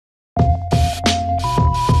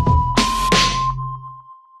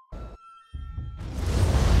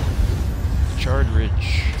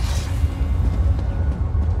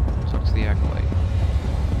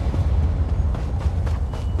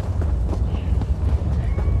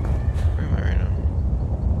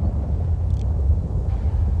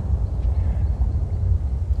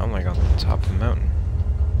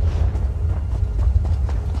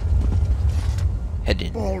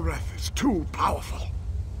too powerful.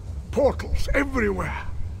 Portals everywhere.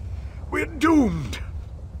 We're doomed.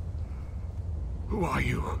 Who are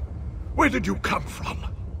you? Where did you come from?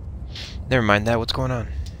 Never mind that. What's going on?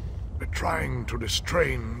 We're trying to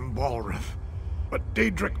restrain Balreth, but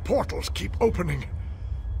Daedric portals keep opening.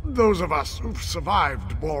 Those of us who've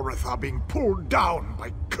survived Balreth are being pulled down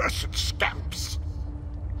by cursed scamps.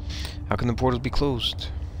 How can the portals be closed?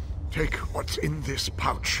 Take what's in this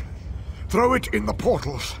pouch. Throw it in the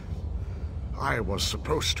portals. I was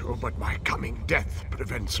supposed to, but my coming death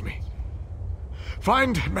prevents me.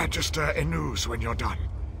 Find Magister Enuz when you're done.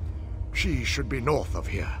 She should be north of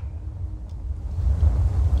here.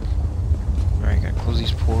 Alright, gotta close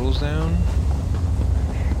these portals down.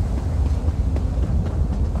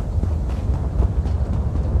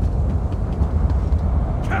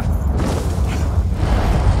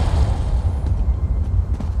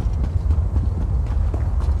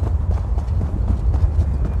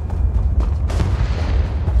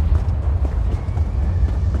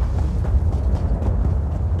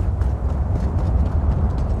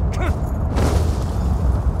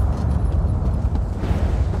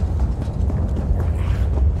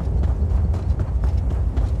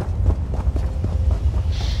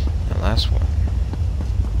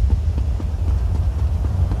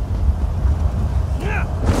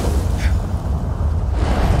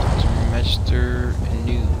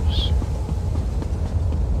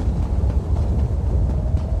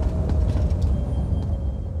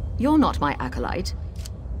 You're not my acolyte.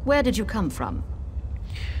 Where did you come from?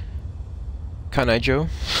 Kanai Joe.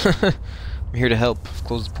 I'm here to help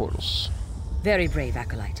close the portals. Very brave,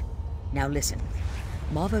 acolyte. Now listen.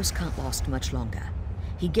 Mavos can't last much longer.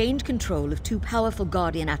 He gained control of two powerful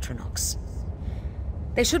Guardian Atronachs.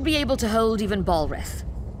 They should be able to hold even Balreth.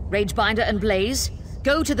 Ragebinder and Blaze,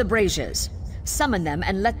 go to the braziers. Summon them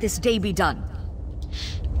and let this day be done.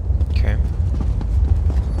 Okay.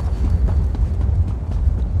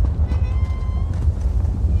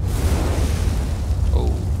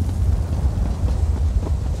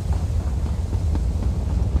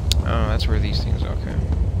 That's where these things are. Okay.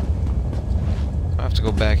 I have to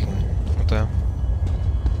go back and... What the hell?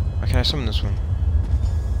 Why can't I summon this one?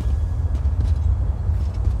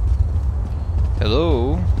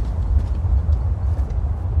 Hello?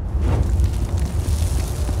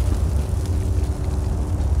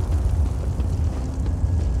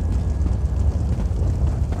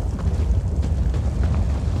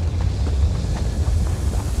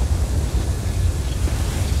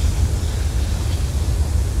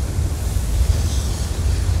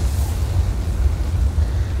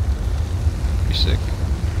 Sick.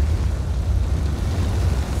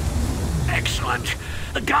 Excellent.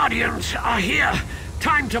 The Guardians are here.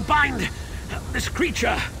 Time to bind this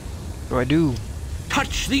creature. What do?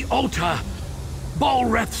 Touch the altar.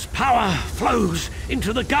 Balreth's power flows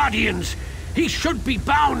into the Guardians. He should be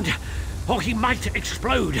bound, or he might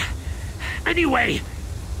explode. Anyway,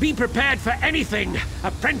 be prepared for anything,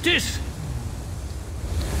 apprentice.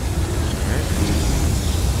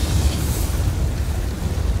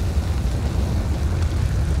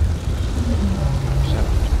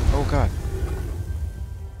 Oh god.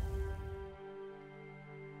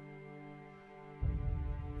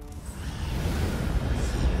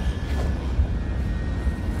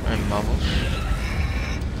 I'm Mavos.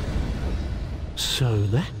 So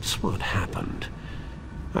that's what happened.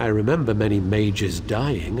 I remember many mages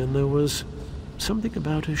dying, and there was something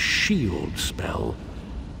about a shield spell.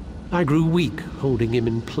 I grew weak, holding him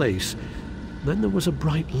in place. Then there was a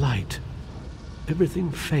bright light.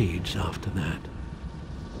 Everything fades after that.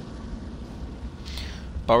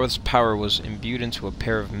 Balreth's power was imbued into a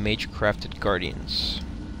pair of mage-crafted guardians.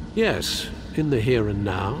 Yes, in the here and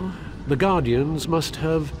now, the Guardians must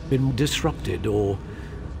have been disrupted or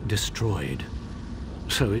destroyed.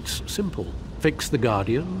 So it's simple. Fix the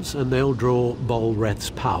Guardians, and they'll draw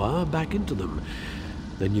Balreth's power back into them.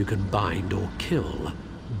 Then you can bind or kill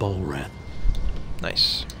Balreth.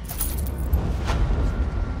 Nice.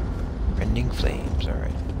 Rending flames,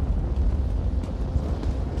 alright.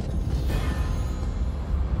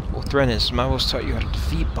 Oh, Threnis, Mavos taught you how to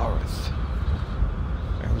defeat Balreth.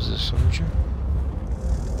 Where was this soldier?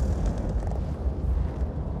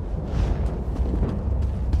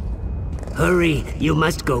 Hurry, you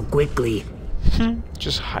must go quickly.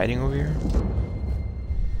 Just hiding over here?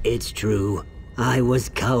 It's true. I was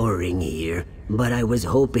cowering here, but I was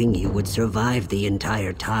hoping you would survive the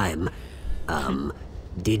entire time.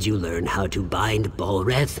 Did you learn how to bind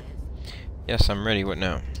Balreth? Yes, I'm ready. What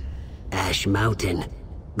now? Ash Mountain.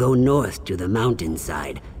 Go north to the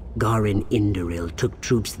mountainside. Garin Indoril took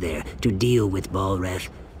troops there to deal with Balreth.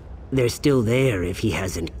 They're still there if he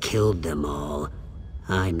hasn't killed them all.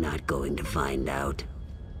 I'm not going to find out.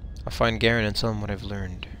 I'll find Garen and tell him what I've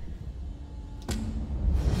learned.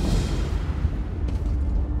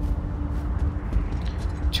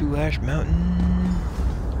 To Ash Mountain.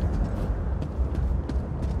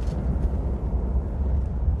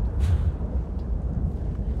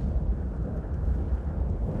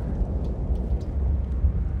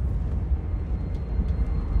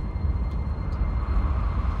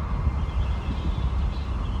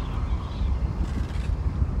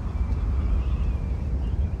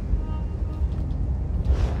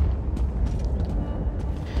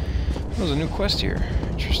 There's a new quest here.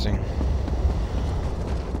 Interesting.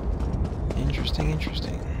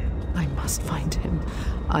 Interesting. I must find him.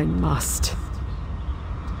 I must.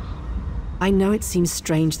 I know it seems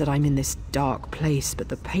strange that I'm in this dark place, but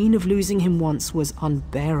the pain of losing him once was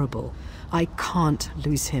unbearable. I can't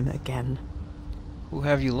lose him again. Who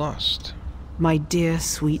have you lost? My dear,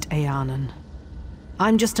 sweet Eanan.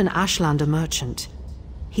 I'm just an Ashlander merchant.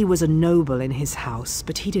 He was a noble in his house,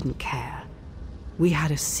 but he didn't care. We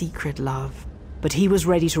had a secret love, but he was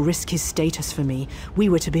ready to risk his status for me. We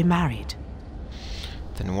were to be married.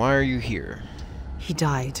 Then why are you here? He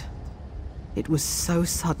died. It was so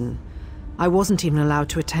sudden. I wasn't even allowed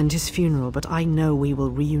to attend his funeral, but I know we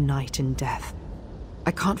will reunite in death.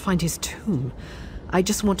 I can't find his tomb. I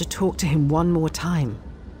just want to talk to him one more time.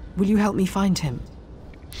 Will you help me find him?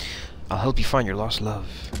 I'll help you find your lost love.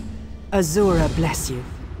 Azura bless you.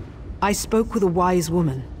 I spoke with a wise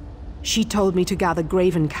woman. She told me to gather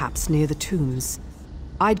graven caps near the tombs.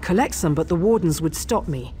 I'd collect some, but the wardens would stop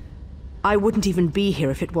me. I wouldn't even be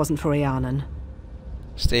here if it wasn't for Eanan.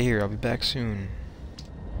 Stay here, I'll be back soon.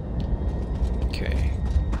 Okay.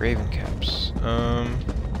 Graven caps.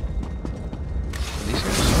 These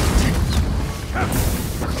guys.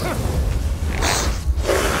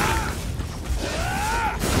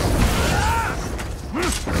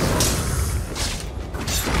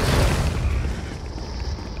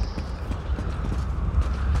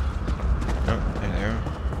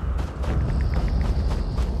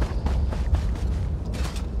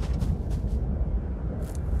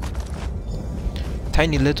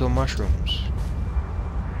 Tiny little mushrooms.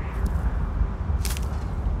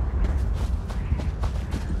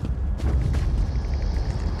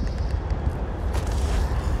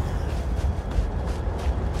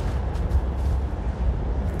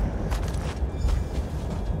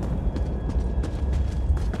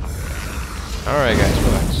 Alright guys,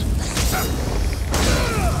 relax.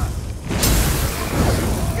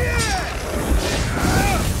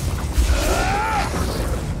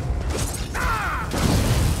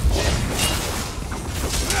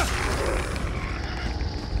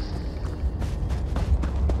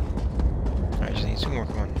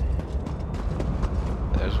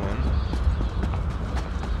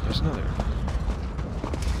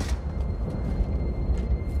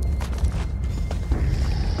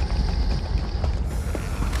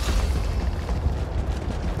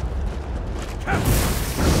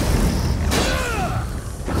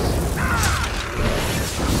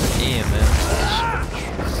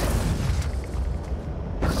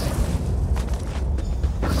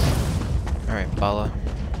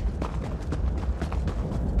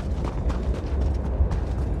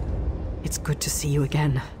 It's good to see you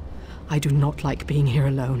again. I do not like being here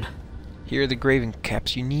alone. Here are the graven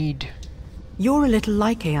caps you need. You're a little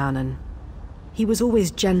like Eanan. He was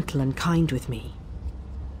always gentle and kind with me.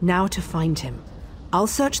 Now to find him. I'll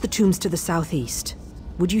search the tombs to the southeast.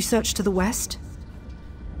 Would you search to the west?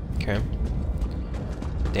 Okay.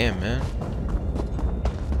 Damn, man.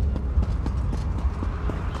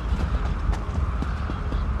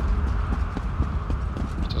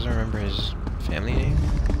 Doesn't remember his family name?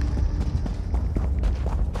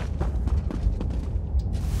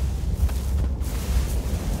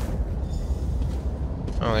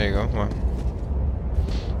 Oh, there you go. Wow.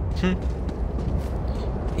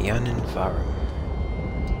 Eanan Varum.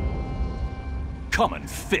 Common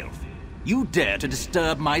filth. You dare to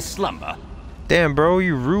disturb my slumber? Damn, bro,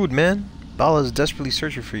 you rude, man. Bala is desperately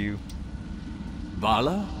searching for you.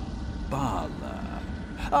 Bala? Bala.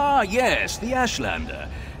 Ah, yes, the Ashlander.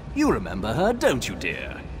 You remember her, don't you,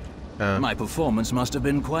 dear? My performance must have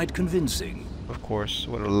been quite convincing. Of course.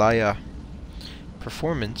 What a liar.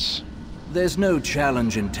 Performance. There's no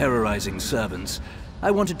challenge in terrorizing servants.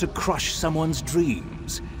 I wanted to crush someone's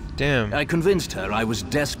dreams. Damn. I convinced her I was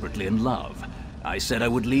desperately in love. I said I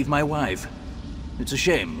would leave my wife. It's a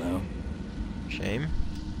shame, though. Shame?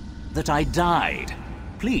 That I died.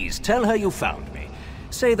 Please, tell her you found me.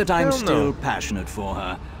 Say that I'm still passionate for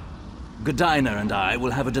her. Godina and I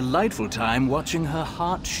will have a delightful time watching her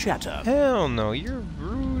heart shatter. Hell no, you're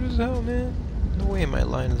rude as hell, man. No way am I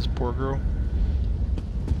lying to this poor girl.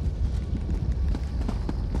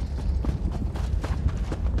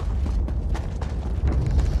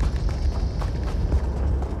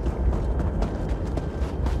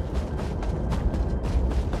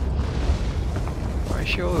 Why is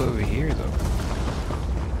she all over here, though?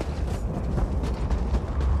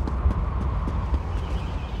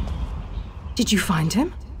 Did you find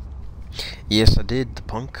him? Yes, I did, the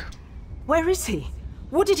punk. Where is he?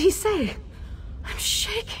 What did he say? I'm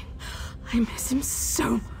shaking. I miss him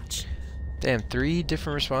so much. Damn, 3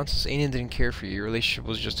 different responses. Anan didn't care for you. Your relationship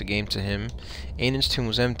was just a game to him. Anan's tomb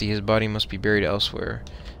was empty. His body must be buried elsewhere.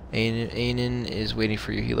 Anan is waiting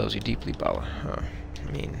for you. He loves you deeply, Bala. Huh.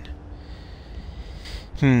 I mean...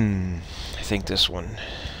 I think this one.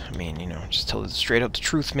 I mean, you know, just tell it straight up the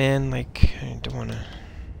truth, man. Like, I don't wanna...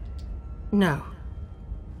 No.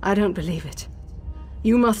 I don't believe it.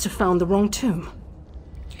 You must have found the wrong tomb.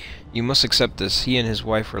 You must accept this. He and his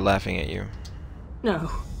wife were laughing at you. No.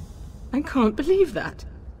 I can't believe that.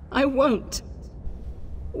 I won't.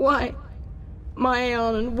 Why? My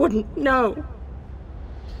Aeon wouldn't know.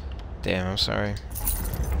 Damn, I'm sorry.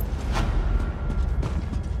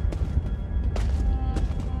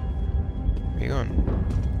 Where you going?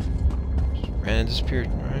 Just ran and disappeared,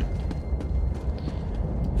 alright.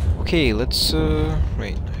 Okay, let's, wait,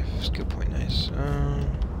 I have a skill point, nice.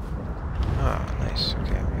 Nice,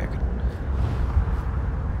 okay, I can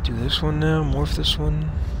do this one now, morph this one.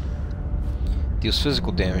 Deals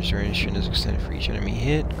physical damage, duration is extended for each enemy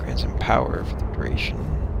hit, grants him power for the duration.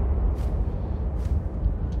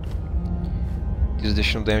 Deals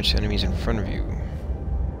additional damage to enemies in front of you.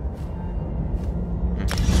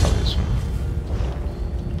 Probably this one.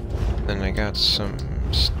 Then I got some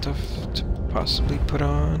stuff to possibly put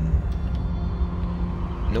on.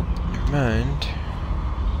 Nope, never mind.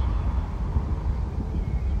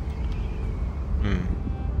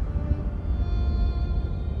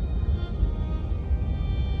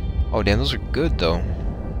 Oh damn, those are good though.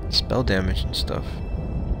 Spell damage and stuff.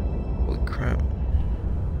 Holy crap.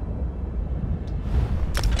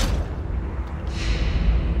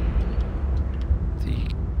 The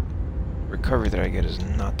recovery that I get is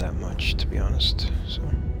not that much, to be honest, so...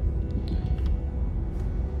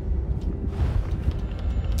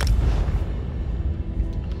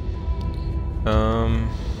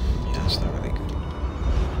 yeah, it's not really good.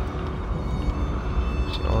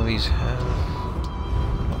 So all these have...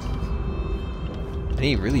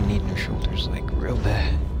 I really need new shoulders, like, real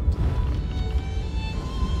bad.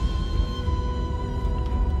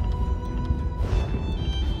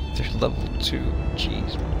 They're level 2,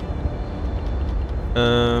 jeez.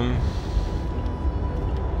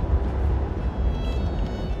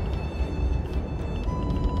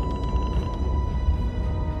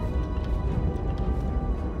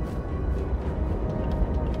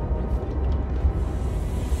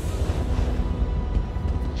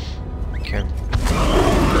 Okay.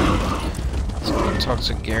 Let's go talk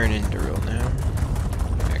to Garen and Darrell now.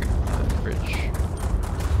 I gotta go on that bridge.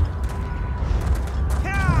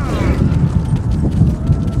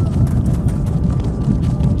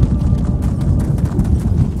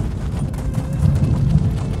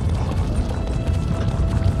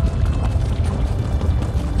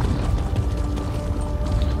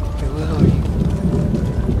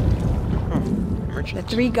 The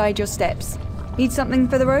 3 guide your steps. Need something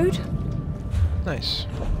for the road? Nice.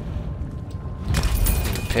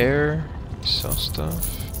 Repair, sell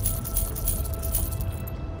stuff.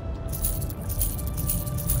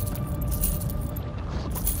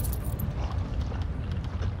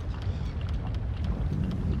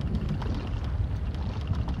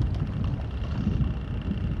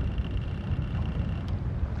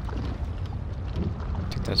 I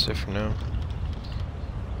think that's it for now.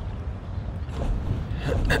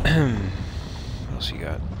 What else you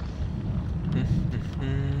got?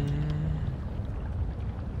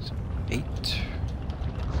 8.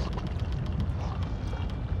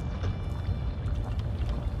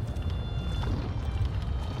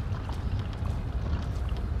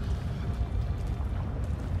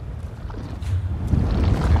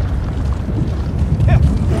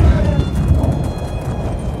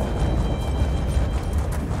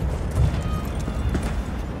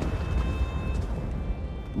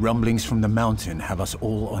 Rumblings from the mountain have us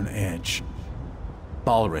all on edge.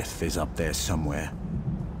 Balreth is up there somewhere.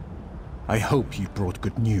 I hope you brought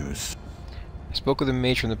good news. I spoke with a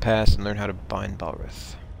mage from the past and learned how to bind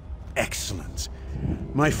Balreth. Excellent.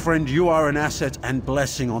 My friend, you are an asset and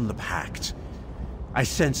blessing on the Pact. I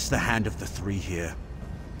sense the hand of the 3 here.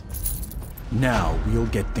 Now we'll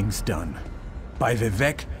get things done. By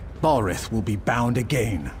Vivek, Balreth will be bound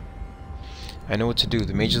again. I know what to do.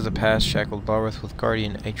 The mages of the past shackled Balreth with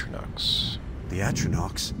guardian Atrinox. The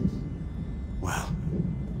Atrinox? Well,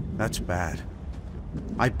 that's bad.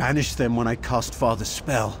 I banished them when I cast Father's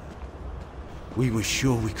spell. We were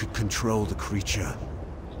sure we could control the creature.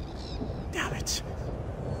 Damn it.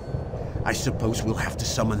 I suppose we'll have to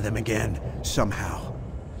summon them again, somehow.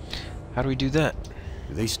 How do we do that?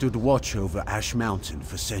 They stood watch over Ash Mountain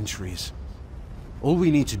for centuries. All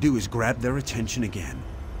we need to do is grab their attention again.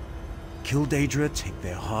 Kill Daedra, take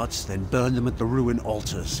their hearts, then burn them at the ruin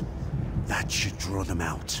altars. That should draw them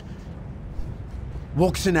out.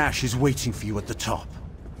 Walks Ash is waiting for you at the top.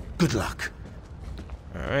 Good luck.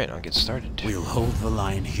 Alright, I'll get started. We'll hold the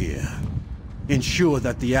line here. Ensure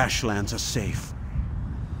that the Ashlands are safe.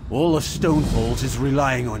 All of Stonefalls is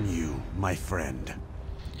relying on you, my friend.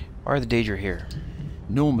 Why are the Daedra here?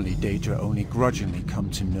 Normally Daedra only grudgingly come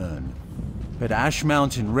to Nirn, but Ash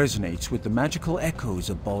Mountain resonates with the magical echoes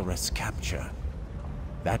of Balreth's capture.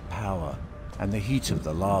 That power and the heat of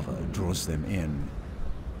the lava draws them in,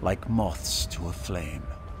 like moths to a flame.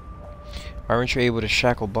 Why weren't you able to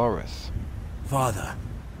shackle Balreth? Father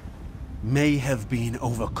may have been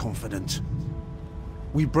overconfident.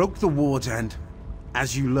 We broke the wards and,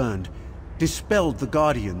 as you learned, dispelled the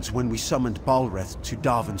Guardians when we summoned Balreth to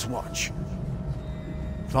Darvan's watch.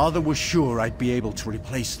 Father was sure I'd be able to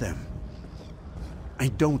replace them. I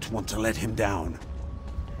don't want to let him down.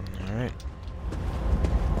 Alright.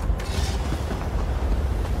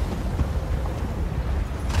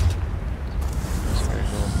 So I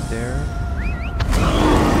go up there.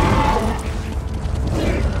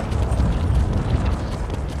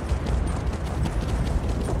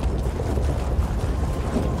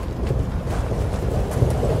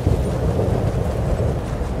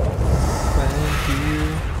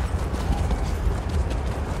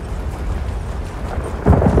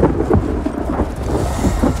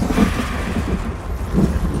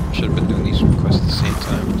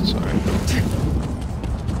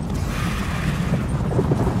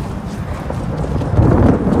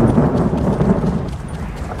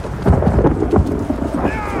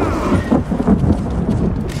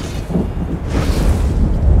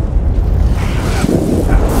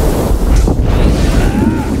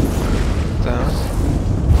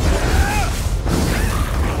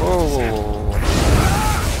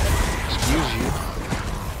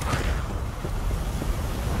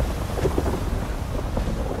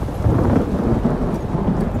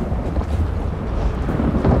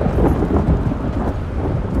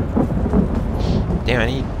 Damn, I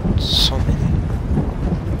need so many.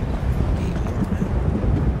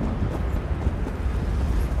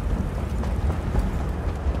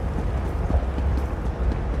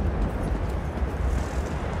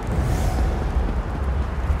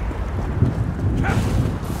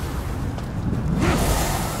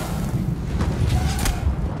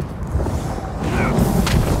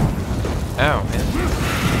 Ow, man.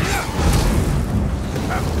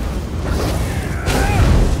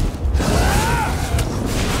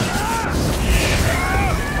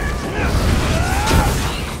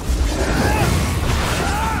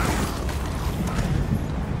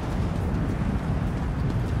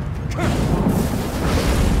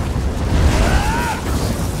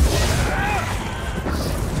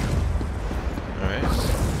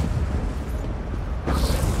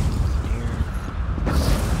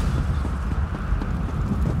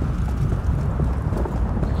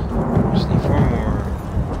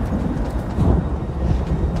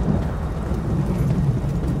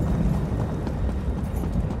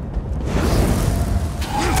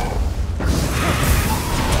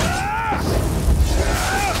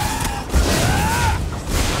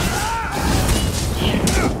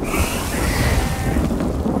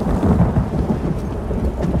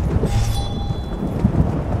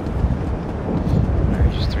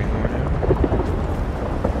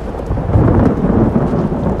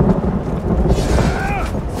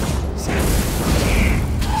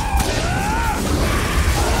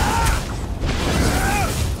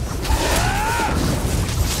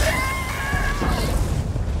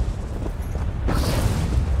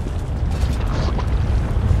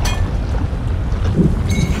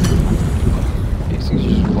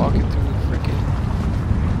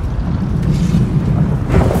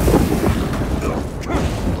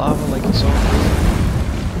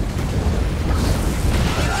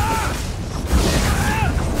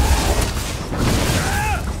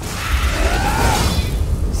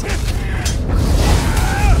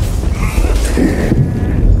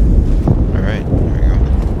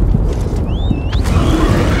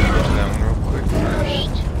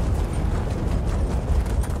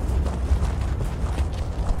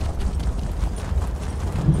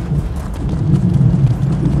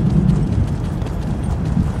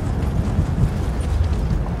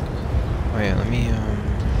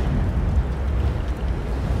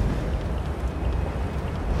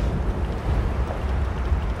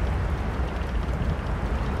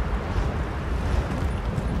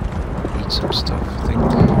 some stuff. I think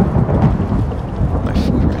my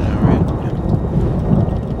food right now, right?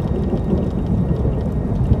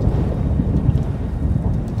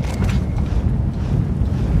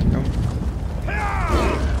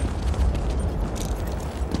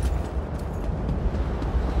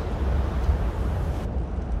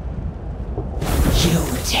 You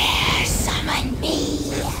dare summon me,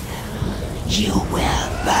 you will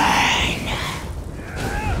burn.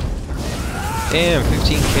 Damn,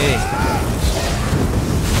 15k.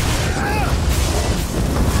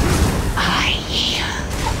 I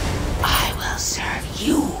yield. I will serve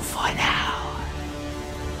you for now.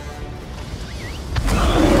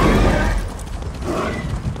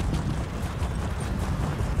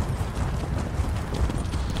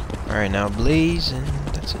 Alright, now Blaze, and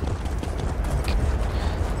that's it. Okay.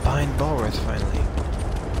 Bind Balreth finally.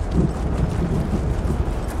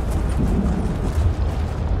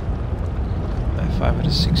 At 5 out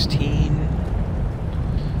of 16.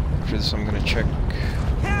 After this, I'm gonna check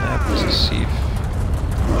the map to see if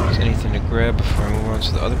there's anything to grab before I move on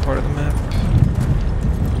to the other part of the map.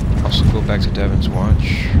 Also go back to Devon's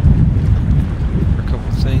Watch for a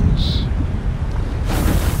couple things.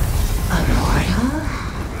 A mortal?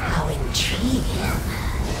 How intriguing.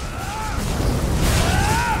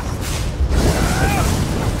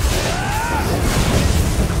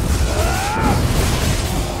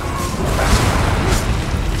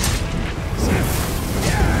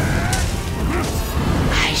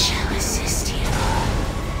 I shall assist you,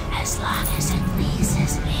 as long as it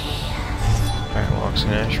pleases me. Alright, Lox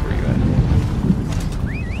and Ash, where you at?